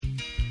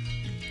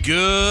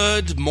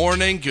Good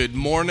morning, good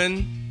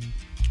morning.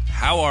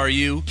 How are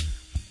you?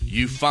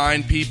 You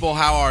fine people,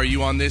 how are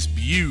you on this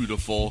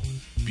beautiful,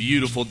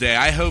 beautiful day?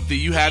 I hope that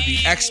you have the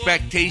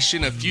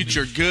expectation of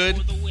future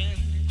good,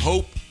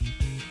 hope,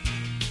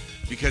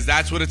 because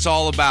that's what it's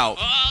all about.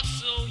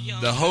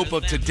 The hope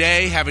of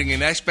today, having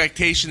an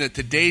expectation that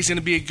today's going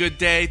to be a good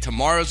day,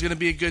 tomorrow's going to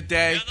be a good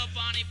day,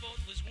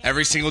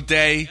 every single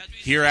day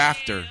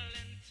hereafter.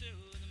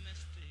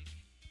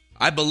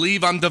 I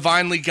believe I'm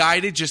divinely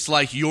guided just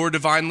like you're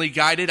divinely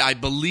guided. I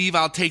believe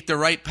I'll take the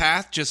right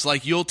path just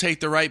like you'll take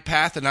the right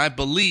path. And I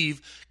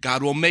believe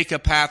God will make a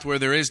path where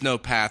there is no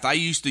path. I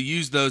used to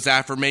use those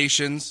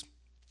affirmations,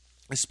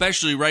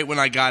 especially right when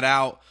I got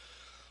out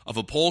of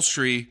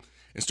upholstery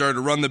and started to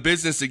run the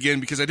business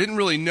again, because I didn't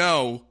really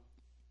know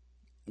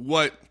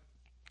what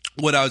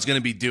I was going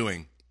to be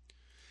doing.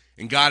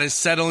 And God is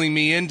settling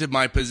me into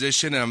my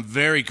position, and I'm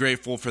very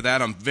grateful for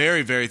that. I'm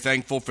very, very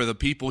thankful for the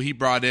people He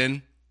brought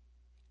in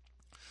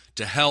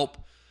to help.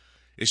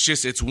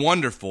 It's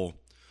wonderful.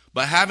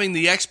 But having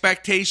the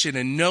expectation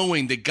and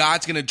knowing that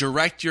God's going to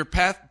direct your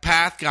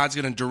path, God's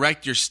going to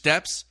direct your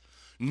steps,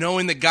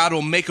 knowing that God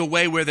will make a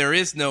way where there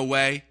is no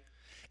way,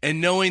 and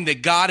knowing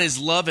that God is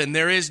love and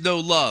there is no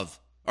love,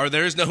 or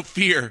there is no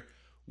fear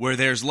where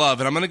there's love.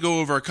 And I'm going to go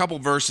over a couple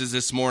verses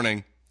this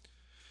morning.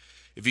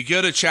 If you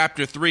go to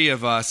chapter 3 of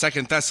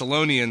 2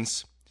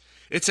 Thessalonians,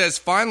 it says,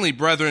 "Finally,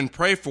 brethren,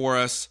 pray for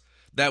us,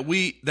 that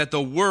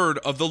the word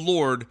of the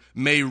Lord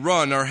may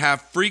run or have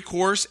free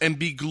course and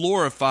be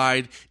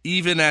glorified,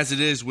 even as it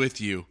is with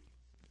you."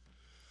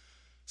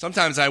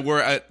 Sometimes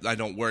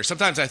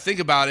Sometimes I think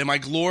about, am I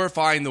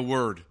glorifying the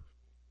word?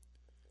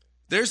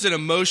 There's an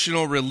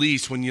emotional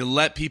release when you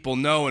let people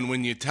know and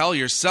when you tell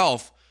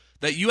yourself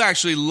that you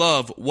actually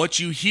love what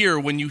you hear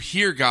when you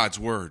hear God's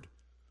word.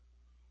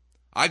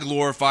 I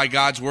glorify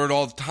God's word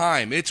all the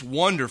time. It's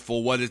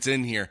wonderful what it's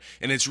in here.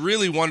 And it's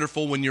really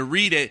wonderful when you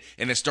read it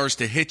and it starts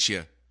to hit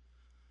you.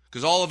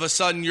 Because all of a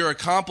sudden you're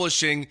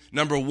accomplishing,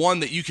 number one,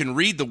 that you can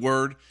read the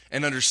word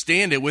and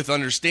understand it with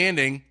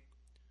understanding,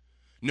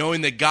 knowing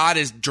that God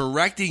is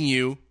directing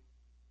you.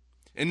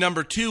 And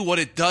number two, what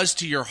it does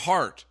to your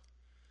heart.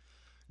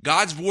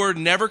 God's word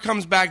never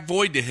comes back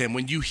void to Him.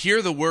 When you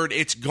hear the word,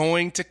 it's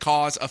going to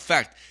cause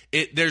effect.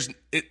 It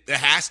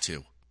has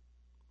to.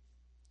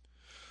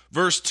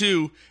 Verse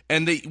 2,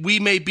 "And that we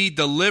may be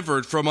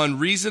delivered from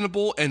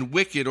unreasonable and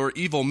wicked or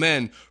evil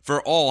men,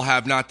 for all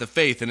have not the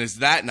faith." And is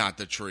that not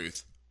the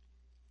truth?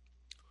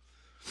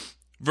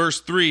 Verse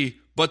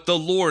 3, "But the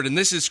Lord," and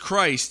this is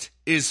Christ,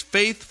 "is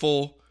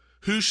faithful,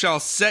 who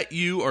shall set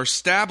you or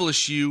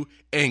establish you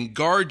and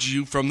guard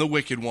you from the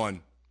wicked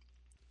one."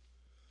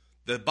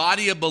 The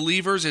body of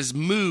believers is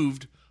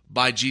moved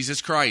by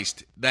Jesus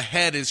Christ. The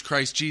head is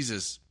Christ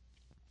Jesus.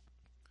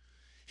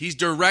 He's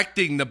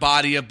directing the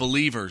body of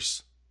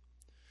believers.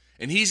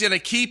 And He's going to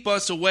keep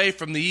us away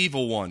from the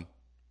evil one.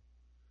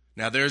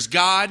 Now there's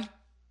God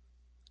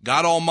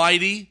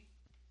Almighty,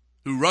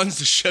 who runs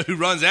the show, who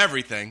runs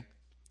everything.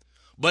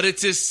 But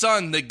it's His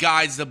Son that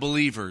guides the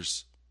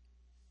believers.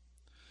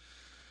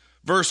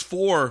 Verse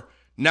 4,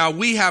 "Now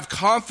we have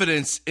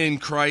confidence in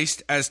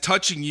Christ as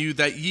touching you,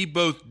 that ye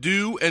both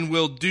do and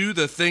will do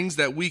the things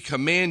that we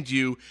command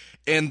you.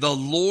 And the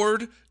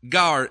Lord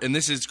guard," and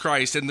this is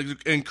Christ,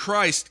 and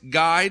Christ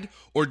guide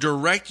or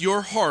direct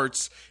your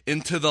hearts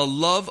into the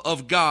love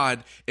of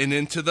God and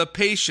into the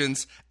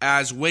patience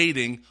as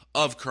waiting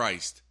of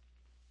Christ.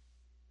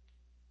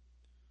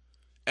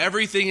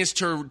 Everything is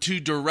to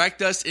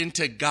direct us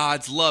into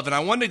God's love. And I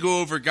want to go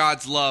over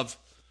God's love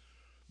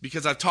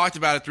because I've talked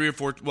about it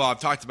I've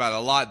talked about it a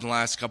lot in the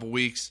last couple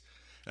weeks.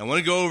 And I want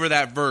to go over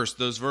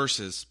those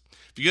verses.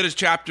 If you go to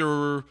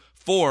chapter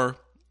 4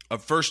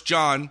 of 1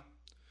 John,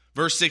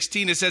 verse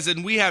 16, it says,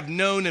 "And we have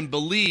known and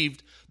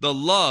believed the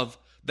love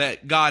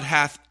that God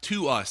hath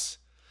to us.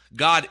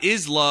 God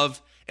is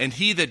love, and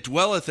he that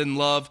dwelleth in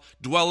love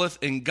dwelleth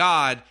in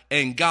God,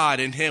 and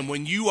God in him."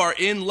 When you are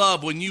in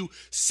love, when you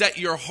set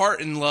your heart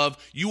in love,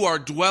 you are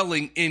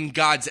dwelling in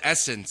God's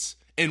essence,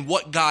 in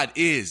what God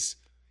is.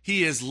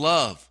 He is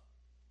love.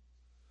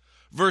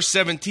 Verse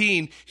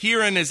 17,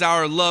 "Herein is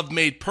our love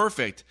made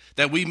perfect,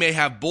 that we may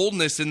have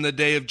boldness in the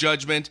day of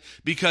judgment,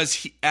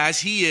 because as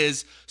He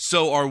is,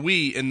 so are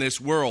we in this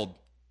world."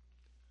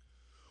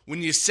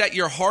 When you set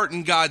your heart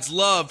in God's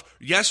love,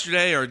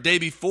 yesterday or day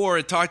before,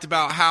 it talked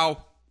about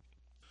how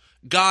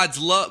God's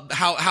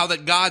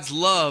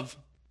love,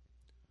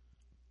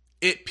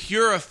 it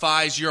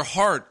purifies your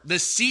heart. The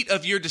seat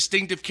of your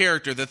distinctive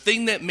character, the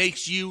thing that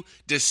makes you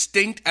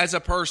distinct as a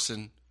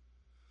person,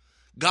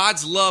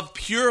 God's love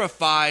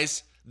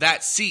purifies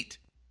that seat.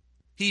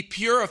 He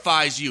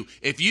purifies you.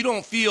 If you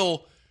don't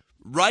feel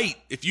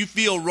right, if you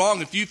feel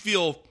wrong, if you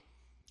feel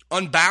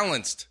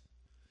unbalanced,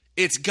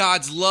 it's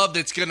God's love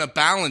that's going to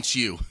balance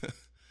you.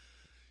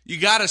 You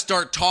got to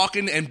start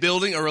talking and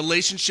building a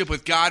relationship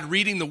with God,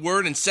 reading the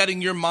Word and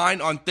setting your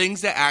mind on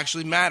things that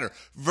actually matter.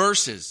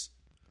 Verses.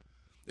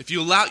 If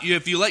you let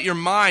your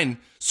mind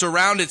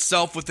surround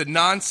itself with the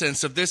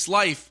nonsense of this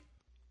life,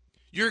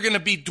 You're going to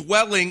be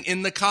dwelling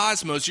in the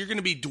cosmos. You're going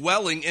to be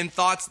dwelling in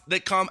thoughts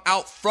that come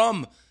out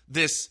from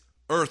this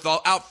earth,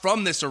 out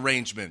from this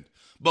arrangement.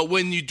 But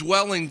when you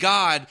dwell in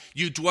God,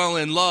 you dwell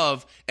in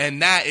love,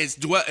 and that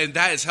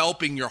is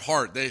helping your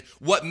heart.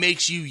 What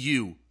makes you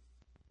you?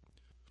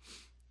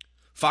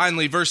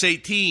 Finally, verse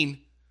 18,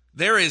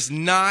 there is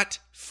not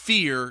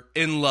fear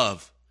in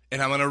love.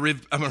 And I'm going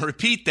to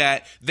repeat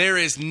that. There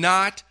is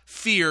not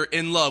fear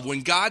in love.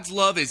 When God's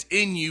love is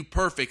in you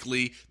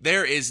perfectly,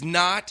 there is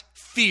not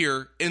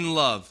fear in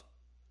love.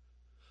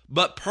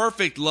 But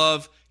perfect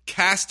love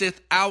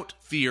casteth out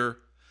fear,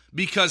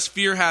 because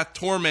fear hath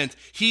torment.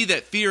 He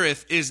that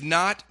feareth is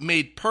not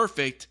made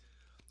perfect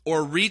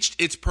or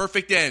reached its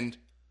perfect end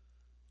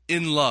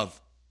in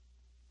love.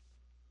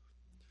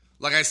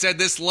 Like I said,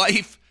 this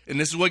life, and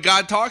this is what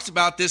God talks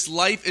about, this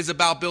life is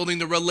about building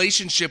the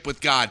relationship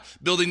with God,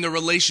 building the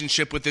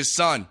relationship with his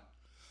Son.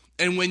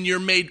 And when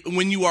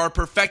you are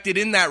perfected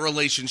in that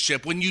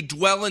relationship, when you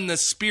dwell in the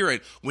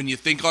Spirit, when you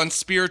think on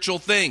spiritual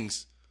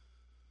things,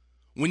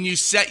 when you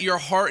set your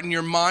heart and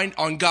your mind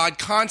on God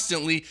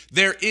constantly,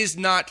 there is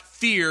not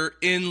fear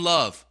in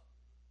love.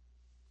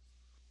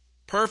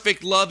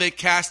 Perfect love, it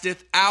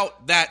casteth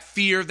out that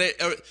fear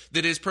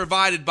that is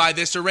provided by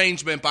this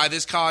arrangement, by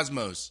this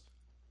cosmos.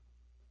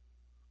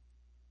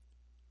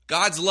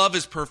 God's love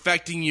is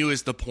perfecting you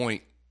is the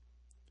point.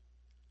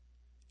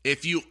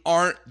 If you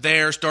aren't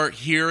there, start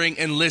hearing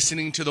and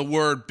listening to the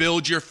word.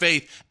 Build your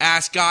faith.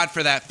 Ask God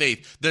for that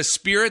faith. The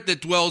Spirit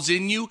that dwells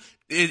in you,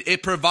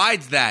 it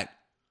provides that.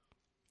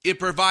 It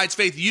provides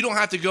faith. You don't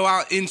have to go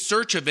out in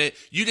search of it.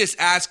 You just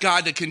ask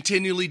God to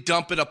continually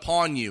dump it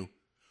upon you.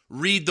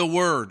 Read the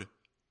word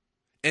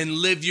and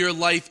live your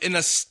life in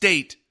a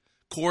state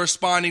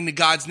corresponding to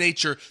God's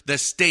nature, the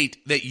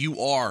state that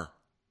you are.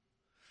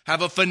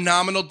 Have a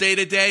phenomenal day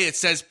today. It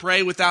says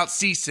pray without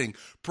ceasing.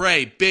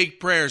 Pray big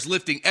prayers,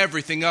 lifting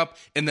everything up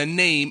in the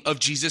name of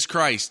Jesus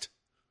Christ.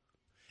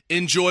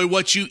 Enjoy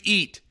what you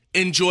eat.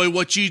 Enjoy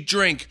what you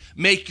drink.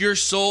 Make your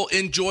soul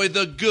enjoy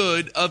the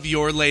good of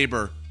your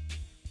labor.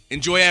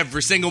 Enjoy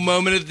every single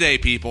moment of the day,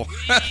 people.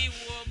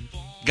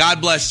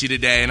 God bless you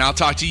today, and I'll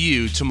talk to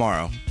you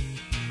tomorrow.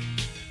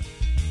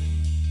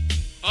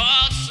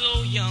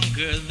 Also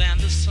younger than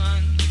the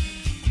sun.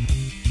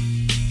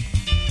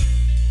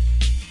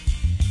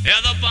 Yeah,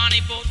 the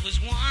bonnie boat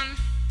was one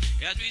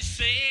as we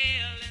sail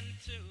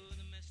into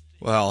the misty.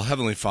 Well,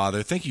 Heavenly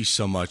Father, thank you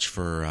so much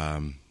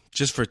for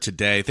just for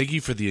today. Thank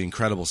you for the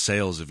incredible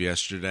sales of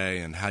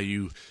yesterday and how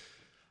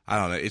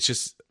I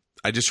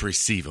just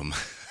receive them.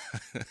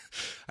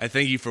 I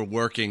thank you for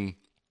working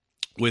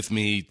with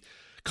me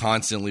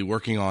constantly,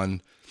 working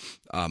on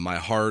my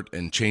heart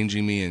and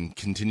changing me and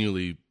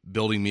continually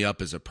building me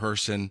up as a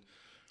person,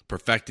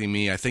 perfecting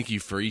me. I thank you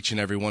for each and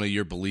every one of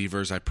your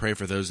believers. I pray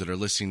for those that are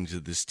listening to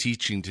this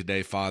teaching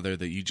today, Father,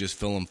 that you just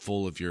fill them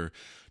full of your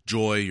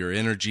joy, your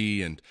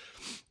energy, and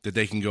that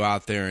they can go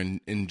out there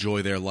and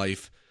enjoy their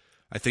life.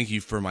 I thank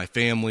you for my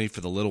family, for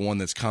the little one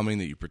that's coming,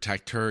 that you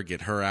protect her,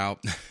 get her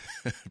out.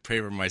 Pray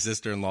for my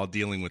sister-in-law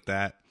dealing with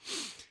that.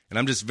 And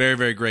I'm just very,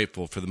 very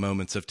grateful for the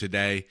moments of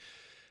today.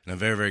 And I'm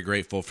very, very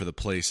grateful for the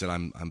place that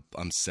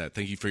I'm set.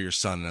 Thank you for your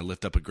Son, and I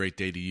lift up a great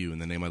day to you in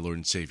the name of my Lord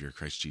and Savior,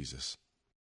 Christ Jesus.